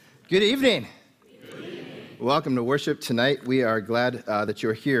Good evening. Welcome to worship tonight. We are glad that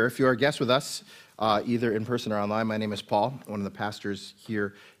you're here. If you're a guest with us, either in person or online, my name is Paul, one of the pastors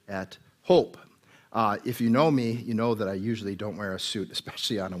here at Hope. If you know me, you know that I usually don't wear a suit,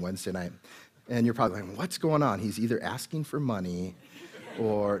 especially on a Wednesday night. And you're probably like, what's going on? He's either asking for money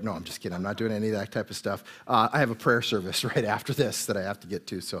or, no, I'm just kidding. I'm not doing any of that type of stuff. I have a prayer service right after this that I have to get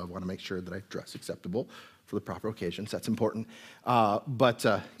to, so I want to make sure that I dress acceptable for the proper occasions. That's important. But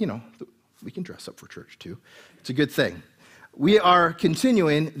we can dress up for church too. It's a good thing. We are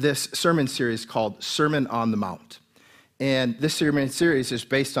continuing this sermon series called Sermon on the Mount. And this sermon series is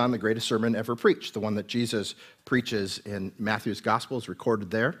based on the greatest sermon ever preached, the one that Jesus preaches in Matthew's Gospel, is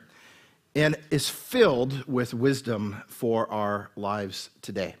recorded there, and is filled with wisdom for our lives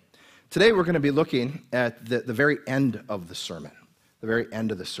today. Today we're going to be looking at the very end of the sermon,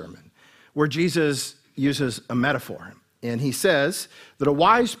 where Jesus uses a metaphor. And he says that a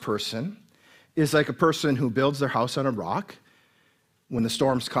wise person is like a person who builds their house on a rock. When the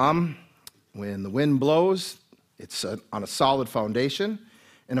storms come, when the wind blows, it's on a solid foundation.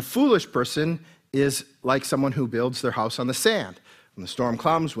 And a foolish person is like someone who builds their house on the sand. When the storm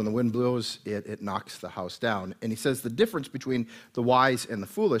comes, when the wind blows, it knocks the house down. And he says the difference between the wise and the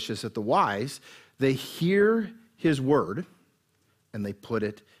foolish is that the wise, they hear his word and they put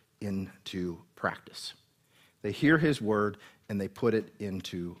it into practice. They hear his word and they put it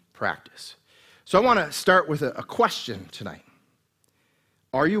into practice. So I want to start with a question tonight.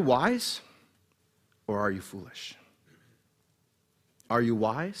 Are you wise or are you foolish? Are you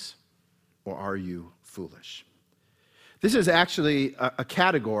wise or are you foolish? This is actually a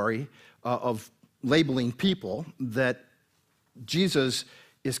category of labeling people that Jesus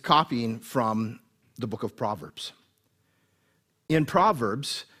is copying from the book of Proverbs. In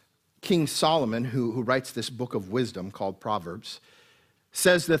Proverbs, King Solomon, who writes this book of wisdom called Proverbs,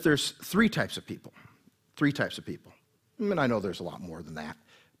 says that there's three types of people. And I know there's a lot more than that,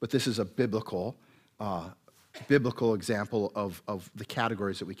 but this is a biblical example of the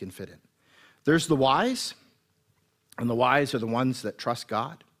categories that we can fit in. There's the wise, and the wise are the ones that trust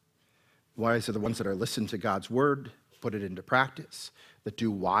God. The wise are the ones that are listening to God's word, put it into practice, that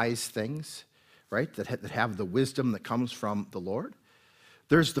do wise things, right? That have the wisdom that comes from the Lord.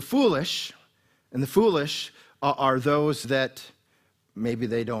 There's the foolish, and the foolish are those that maybe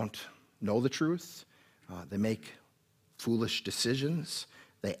they don't know the truth. They make foolish decisions.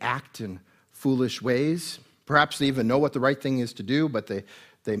 They act in foolish ways. Perhaps they even know what the right thing is to do, but they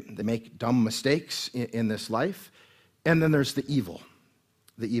make dumb mistakes in this life. And then there's the evil.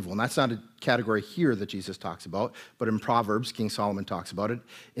 And that's not a category here that Jesus talks about, but in Proverbs, King Solomon talks about it.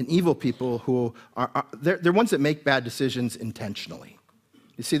 And evil people who they're ones that make bad decisions intentionally.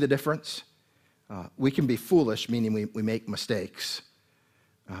 You see the difference? We can be foolish, meaning we make mistakes.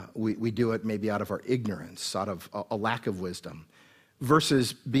 We do it maybe out of our ignorance, out of a lack of wisdom,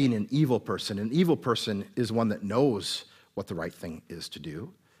 versus being an evil person. An evil person is one that knows what the right thing is to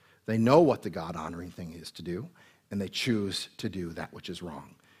do. They know what the God-honoring thing is to do, and they choose to do that which is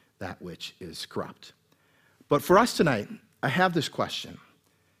wrong, that which is corrupt. But for us tonight, I have this question.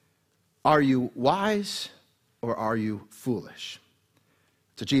 Are you wise or are you foolish?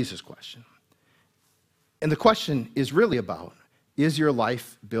 It's a Jesus question. And the question is really about, is your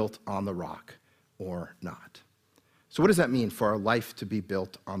life built on the rock or not? So what does that mean for our life to be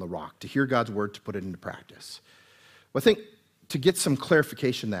built on the rock, to hear God's word, to put it into practice? Well, I think to get some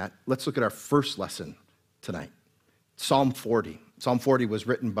clarification on that, let's look at our first lesson tonight. Psalm 40. Psalm 40 was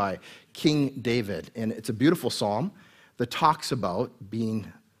written by King David, and it's a beautiful psalm that talks about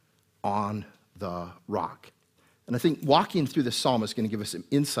being on the rock. And I think walking through this psalm is going to give us some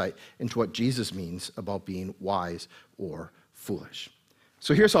insight into what Jesus means about being wise or foolish.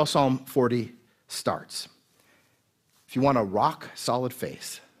 So here's how Psalm 40 starts. If you want a rock-solid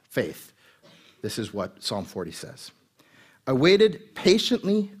faith, this is what Psalm 40 says. I waited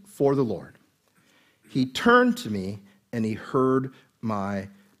patiently for the Lord. He turned to me and he heard my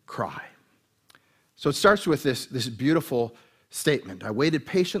cry. So it starts with this beautiful statement. I waited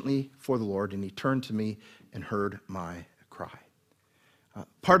patiently for the Lord and he turned to me and heard my cry.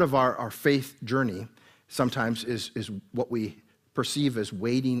 Part of our faith journey sometimes is what we perceive as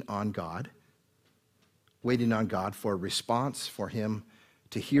waiting on God for a response, for him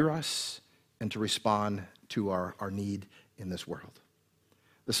to hear us and to respond to our need in this world.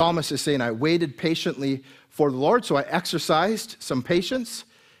 The psalmist is saying, I waited patiently for the Lord, so I exercised some patience,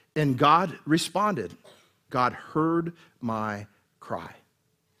 and God responded. God heard my cry.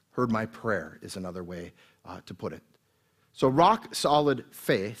 Heard my prayer is another way to put it. So rock-solid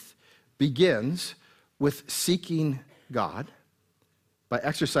faith begins with seeking God by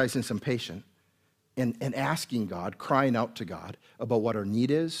exercising some patience and asking God, crying out to God about what our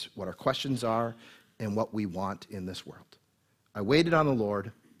need is, what our questions are, and what we want in this world. I waited on the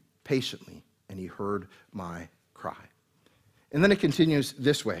Lord patiently, and he heard my cry. And then it continues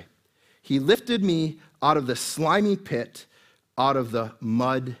this way. He lifted me out of the slimy pit, out of the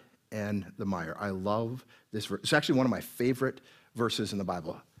mud and the mire. I love this verse. It's actually one of my favorite verses in the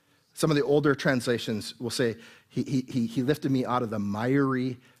Bible. Some of the older translations will say, he lifted me out of the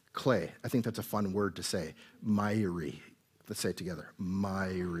miry clay. I think that's a fun word to say, miry. Let's say it together,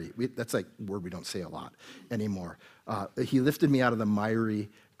 miry. That's like a word we don't say a lot anymore. He lifted me out of the miry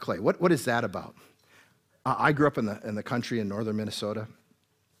clay. What is that about? I grew up in the country in northern Minnesota,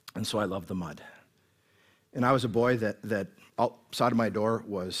 and so I love the mud. And I was a boy that outside of my door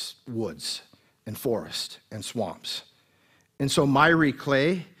was woods and forest and swamps. And so miry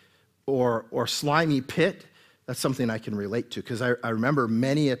clay or slimy pit, that's something I can relate to, because I remember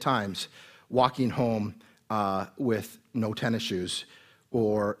many a times walking home with no tennis shoes,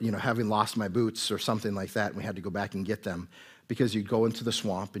 or having lost my boots or something like that, and we had to go back and get them, because you'd go into the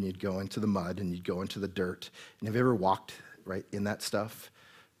swamp and you'd go into the mud and you'd go into the dirt. And have you ever walked right in that stuff?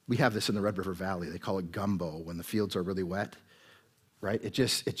 We have this in the Red River Valley. They call it gumbo when the fields are really wet, right? It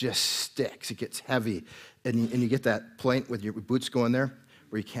just sticks. It gets heavy, and you get that point with your boots going there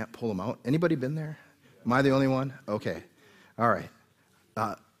where you can't pull them out. Anybody been there? Am I the only one? Okay. All right.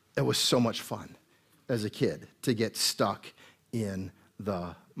 It was so much fun as a kid to get stuck in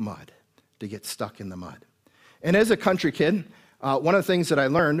the mud, And as a country kid, one of the things that I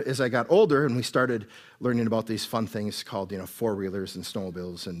learned as I got older and we started learning about these fun things called, four-wheelers and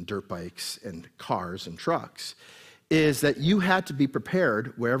snowmobiles and dirt bikes and cars and trucks, is that you had to be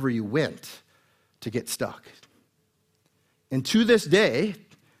prepared wherever you went to get stuck. And to this day,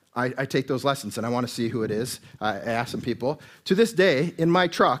 I take those lessons, and I want to see who it is. I ask some people. To this day, in my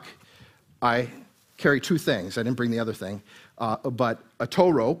truck, I carry two things. I didn't bring the other thing, but a tow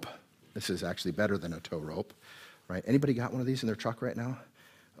rope. This is actually better than a tow rope, right? Anybody got one of these in their truck right now?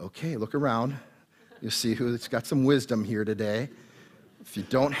 Okay, look around. You'll see who's got some wisdom here today. If you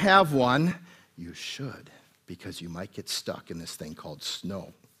don't have one, you should, because you might get stuck in this thing called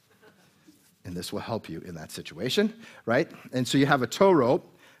snow. And this will help you in that situation, right? And so you have a tow rope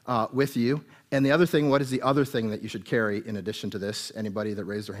with you. And the other thing, what is the other thing that you should carry in addition to this? Anybody that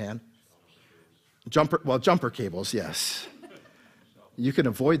raised their hand? Jumper cables, yes. You can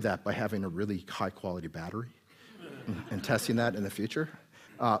avoid that by having a really high-quality battery and testing that in the future.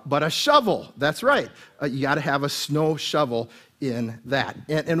 But a shovel, that's right. You got to have a snow shovel in that.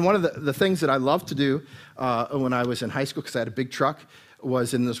 And one of the things that I loved to do when I was in high school, because I had a big truck,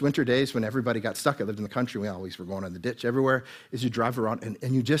 was in those winter days when everybody got stuck. I lived in the country. We always were going in the ditch everywhere. Is you drive around,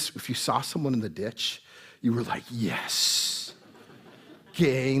 and you just, if you saw someone in the ditch, you were like, yes,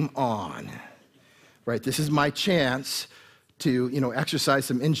 game on. Right? This is my chance to, exercise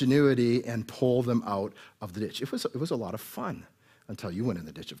some ingenuity and pull them out of the ditch. It was a lot of fun until you went in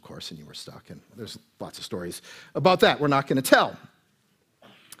the ditch, of course, and you were stuck. And there's lots of stories about that we're not going to tell.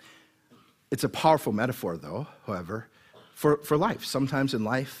 It's a powerful metaphor, though, however, for life. Sometimes in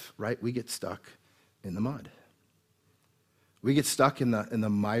life, right, we get stuck in the mud. We get stuck in the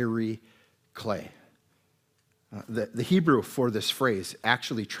miry clay. The Hebrew for this phrase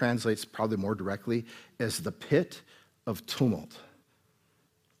actually translates probably more directly as the pit of tumult.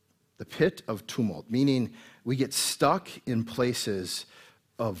 The pit of tumult, meaning we get stuck in places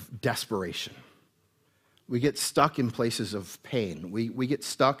of desperation. We get stuck in places of pain. We get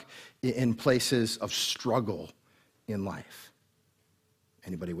stuck in places of struggle in life.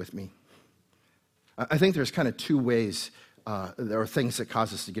 Anybody with me? I think there's kind of two ways. There are things that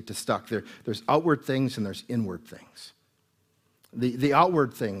cause us to get stuck. There's outward things and there's inward things. The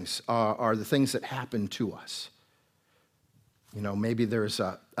outward things are the things that happen to us. Maybe there's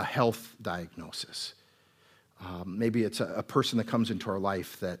a health diagnosis. Maybe it's a person that comes into our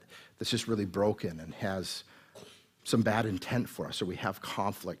life that's just really broken and has some bad intent for us, or we have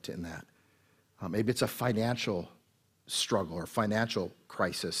conflict in that. Maybe it's a financial struggle or financial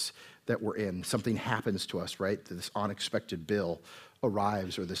crisis that we're in. Something happens to us, right? This unexpected bill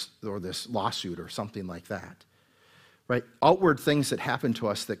arrives, or this lawsuit or something like that, right? Outward things that happen to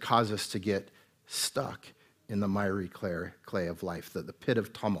us that cause us to get stuck in the miry clay of life, the pit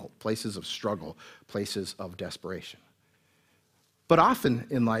of tumult, places of struggle, places of desperation. But often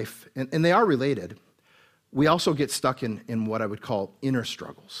in life, and they are related, we also get stuck in what I would call inner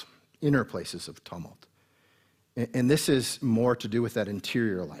struggles, inner places of tumult. And this is more to do with that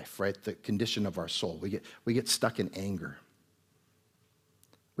interior life, right? The condition of our soul. We get stuck in anger.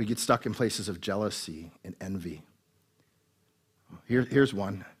 We get stuck in places of jealousy and envy. Here's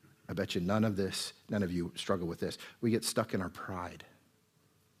one. I bet you none of you struggle with this. We get stuck in our pride.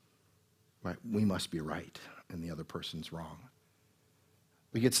 Right? We must be right and the other person's wrong.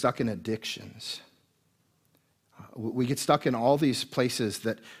 We get stuck in addictions. We get stuck in all these places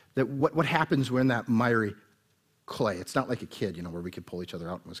that what happens when that miry clay? It's not like a kid, where we could pull each other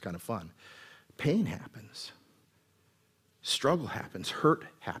out and it was kind of fun. Pain happens. Struggle happens. Hurt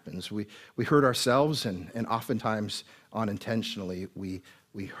happens. We hurt ourselves, and oftentimes, unintentionally,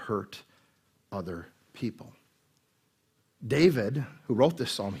 we hurt other people. David, who wrote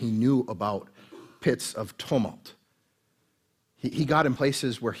this psalm, he knew about pits of tumult. He got in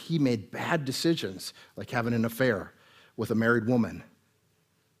places where he made bad decisions, like having an affair with a married woman,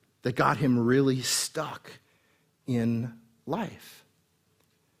 that got him really stuck in life.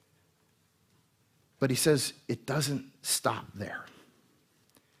 But he says it doesn't stop there.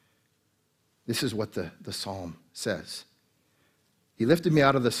 This is what the psalm says. He lifted me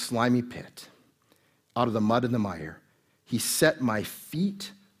out of the slimy pit, out of the mud and the mire. He set my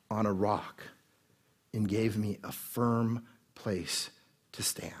feet on a rock and gave me a firm place to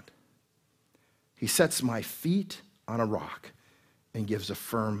stand. He sets my feet on a rock and gives a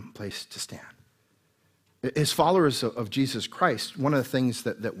firm place to stand. As followers of Jesus Christ, one of the things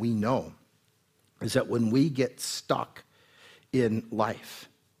that we know is that when we get stuck in life,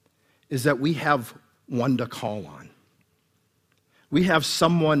 is that we have one to call on. We have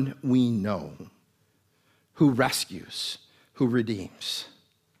someone we know who rescues, who redeems.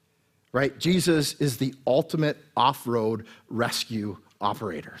 Right? Jesus is the ultimate off-road rescue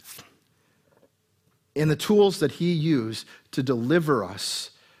operator. And the tools that he used to deliver us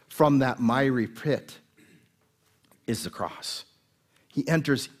from that miry pit is the cross. He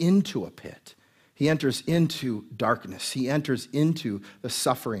enters into a pit. He enters into darkness. He enters into the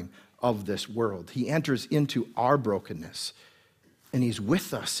suffering of this world. He enters into our brokenness. And he's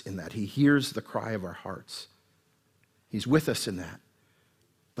with us in that. He hears the cry of our hearts. He's with us in that.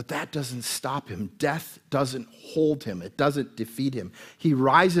 But that doesn't stop him. Death doesn't hold him. It doesn't defeat him. He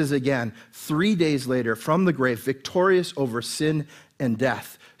rises again 3 days later from the grave, victorious over sin and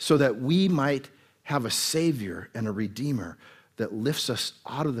death, so that we might have a Savior and a Redeemer that lifts us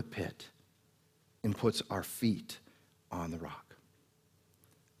out of the pit and puts our feet on the rock.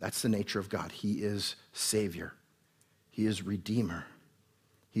 That's the nature of God. He is Savior. He is Redeemer.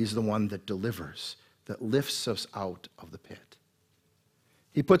 He's the one that delivers, that lifts us out of the pit.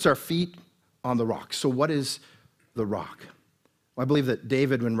 He puts our feet on the rock. So what is the rock? Well, I believe that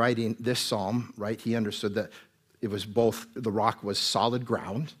David, when writing this psalm, right, he understood that it was both, the rock was solid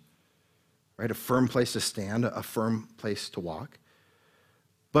ground, right, a firm place to stand, a firm place to walk.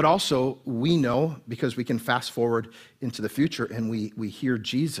 But also, we know, because we can fast forward into the future and we hear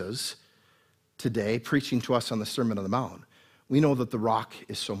Jesus today preaching to us on the Sermon on the Mount, we know that the rock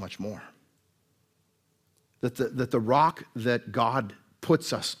is so much more. That the rock that God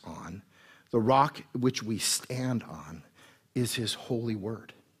puts us on, the rock which we stand on, is his holy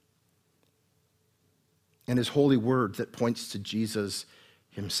word. And his holy word that points to Jesus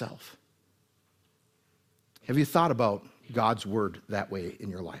himself. Have you thought about God's word that way in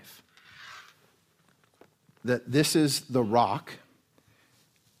your life? That this is the rock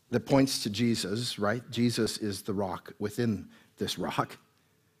that points to Jesus, right? Jesus is the rock within this rock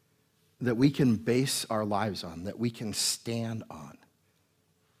that we can base our lives on, that we can stand on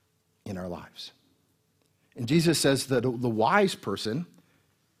in our lives. And Jesus says that the wise person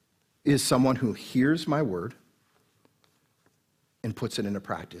is someone who hears my word and puts it into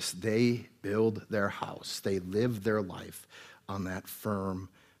practice. They build their house. They live their life on that firm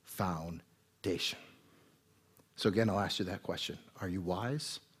foundation. So again, I'll ask you that question. Are you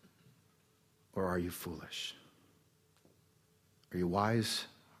wise or are you foolish? Are you wise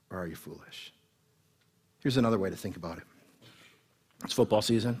or are you foolish? Here's another way to think about it. It's football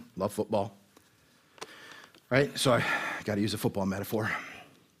season. Love football. Right? So I got to use a football metaphor.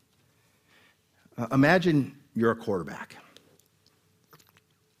 Imagine you're a quarterback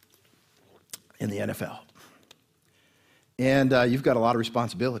in the NFL. And you've got a lot of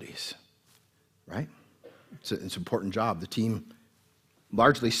responsibilities, right? It's an important job. The team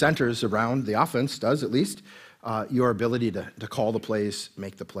largely centers around, the offense does at least, your ability to call the plays,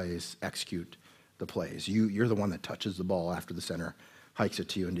 make the plays, execute the plays. You're the one that touches the ball after the center hikes it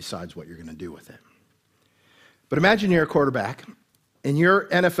to you and decides what you're going to do with it. But imagine you're a quarterback, and your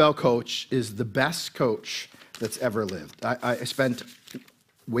NFL coach is the best coach that's ever lived. I spent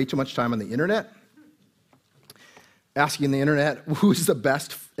way too much time on the internet asking the internet who's the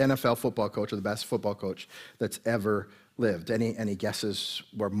best NFL football coach or the best football coach that's ever lived? Any guesses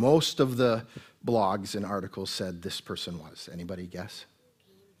where most of the blogs and articles said this person was? Anybody guess?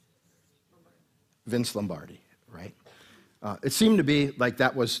 Vince Lombardi, right? It seemed to be like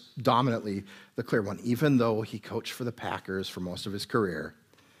that was dominantly the clear one. Even though he coached for the Packers for most of his career,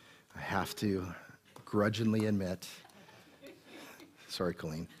 I have to grudgingly admit, sorry,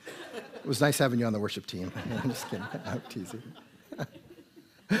 Colleen, it was nice having you on the worship team. I'm just kidding, I'm teasing.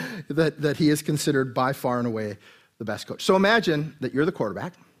 that he is considered by far and away the best coach. So imagine that you're the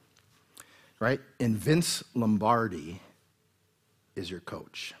quarterback, right? And Vince Lombardi is your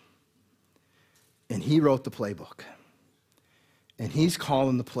coach. And he wrote the playbook. And he's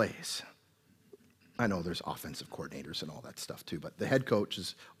calling the plays. I know there's offensive coordinators and all that stuff too, but the head coach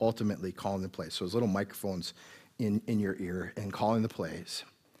is ultimately calling the plays. So there's little microphones in your ear and calling the plays.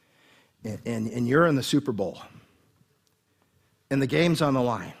 And you're in the Super Bowl. And the game's on the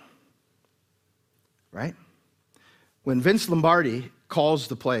line. Right? When Vince Lombardi calls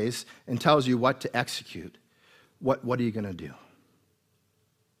the plays and tells you what to execute, what are you going to do?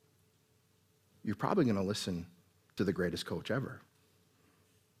 You're probably going to listen to the greatest coach ever.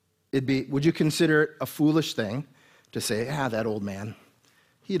 Would you consider it a foolish thing to say, that old man,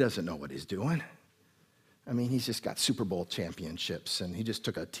 he doesn't know what he's doing. I mean, he's just got Super Bowl championships, and he just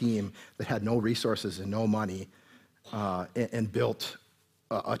took a team that had no resources and no money and built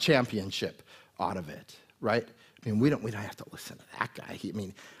a championship out of it, right? I mean, we don't have to listen to that guy.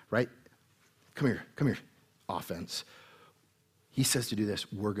 Right? Come here, offense. He says to do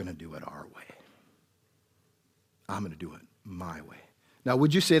this, we're going to do it our way. I'm going to do it my way. Now,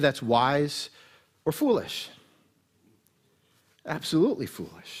 would you say that's wise or foolish? Absolutely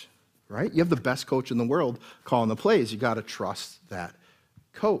foolish, right? You have the best coach in the world calling the plays. You got to trust that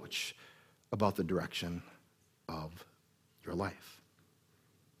coach about the direction of your life.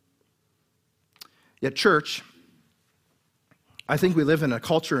 Yet, church, I think we live in a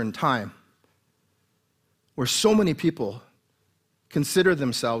culture and time where so many people consider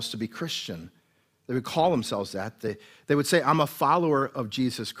themselves to be Christian. They would call themselves that. They would say, I'm a follower of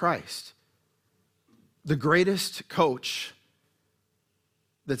Jesus Christ. The greatest coach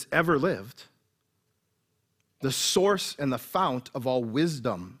that's ever lived, the source and the fount of all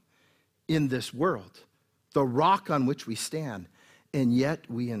wisdom in this world, the rock on which we stand, and yet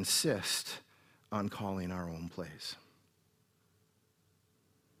we insist on calling our own plays.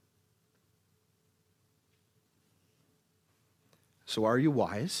 So are you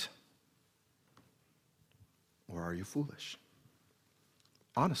wise? Or are you foolish?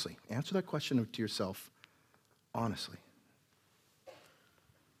 Honestly, answer that question to yourself honestly.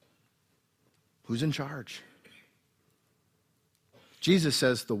 Who's in charge? Jesus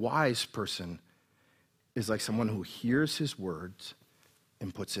says the wise person is like someone who hears his words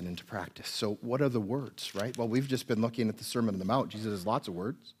and puts it into practice. So what are the words, right? Well, we've just been looking at the Sermon on the Mount. Jesus has lots of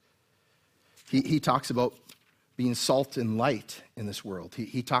words. He talks about being salt and light in this world.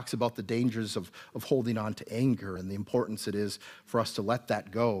 He talks about the dangers of holding on to anger and the importance it is for us to let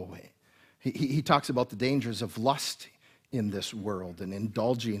that go. He talks about the dangers of lust in this world and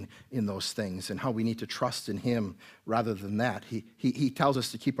indulging in those things and how we need to trust in him rather than that. He tells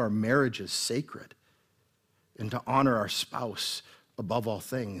us to keep our marriages sacred and to honor our spouse above all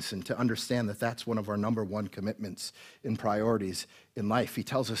things and to understand that that's one of our number one commitments and priorities in life. He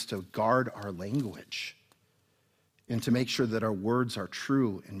tells us to guard our language and to make sure that our words are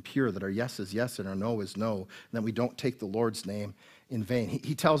true and pure, that our yes is yes and our no is no, and that we don't take the Lord's name in vain.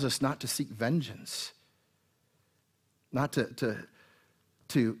 He tells us not to seek vengeance, not to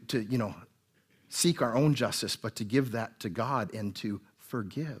seek our own justice, but to give that to God and to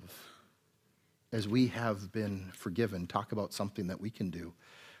forgive as we have been forgiven. Talk about something that we can do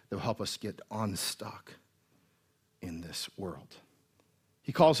that will help us get unstuck in this world.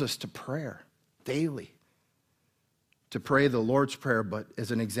 He calls us to prayer daily, to pray the Lord's Prayer, but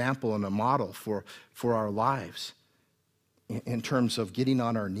as an example and a model for our lives in terms of getting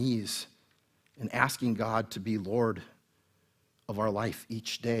on our knees and asking God to be Lord of our life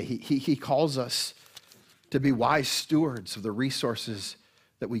each day. He calls us to be wise stewards of the resources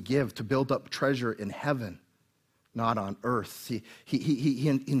that we give, to build up treasure in heaven, not on earth. He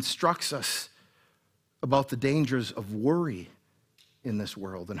instructs us about the dangers of worry in this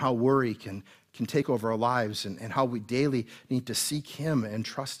world and how worry can take over our lives and how we daily need to seek him and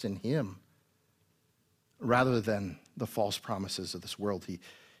trust in him rather than the false promises of this world.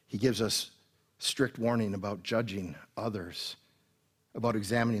 He gives us strict warning about judging others, about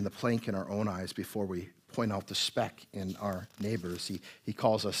examining the plank in our own eyes before we point out the speck in our neighbors. He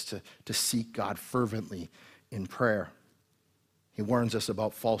calls us to seek God fervently in prayer. He warns us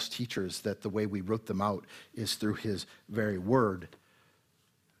about false teachers, that the way we root them out is through his very word.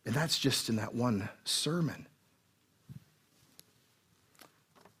 And that's just in that one sermon.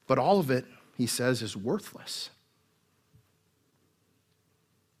 But all of it, he says, is worthless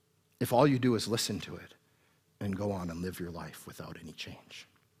if all you do is listen to it and go on and live your life without any change.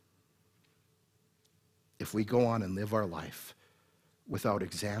 If we go on and live our life without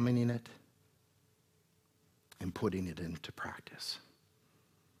examining it and putting it into practice.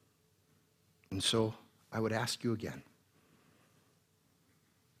 And so I would ask you again,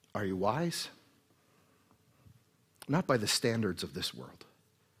 are you wise? Not by the standards of this world.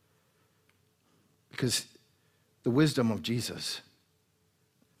 Because the wisdom of Jesus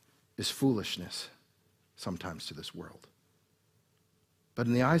is foolishness sometimes to this world. But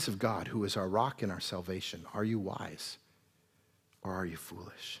in the eyes of God, who is our rock and our salvation, are you wise or are you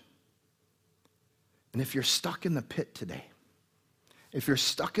foolish? And if you're stuck in the pit today, if you're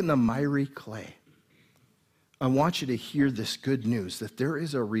stuck in the miry clay, I want you to hear this good news that there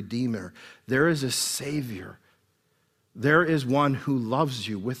is a Redeemer, there is a Savior, there is one who loves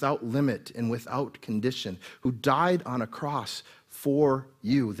you without limit and without condition, who died on a cross for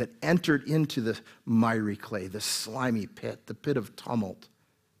you, that entered into the miry clay, the slimy pit, the pit of tumult,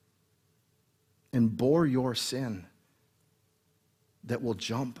 and bore your sin, that will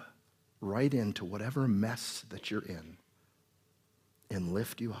jump right into whatever mess that you're in and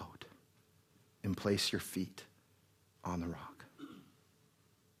lift you out and place your feet on the rock.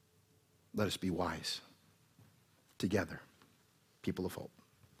 Let us be wise together, people of hope.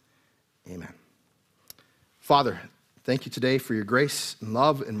 Amen. Father, thank you today for your grace and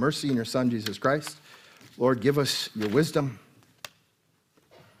love and mercy in your Son, Jesus Christ. Lord, give us your wisdom.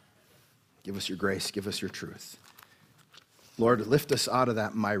 Give us your grace. Give us your truth. Lord, lift us out of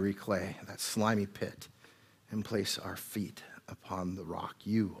that miry clay, that slimy pit, and place our feet upon the rock.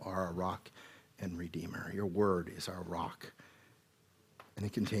 You are our rock and Redeemer. Your word is our rock. And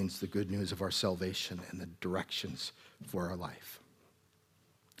it contains the good news of our salvation and the directions for our life.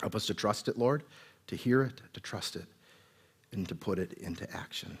 Help us to trust it, Lord, to hear it, to trust it, and to put it into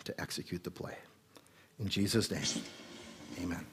action, to execute the play. In Jesus' name, amen.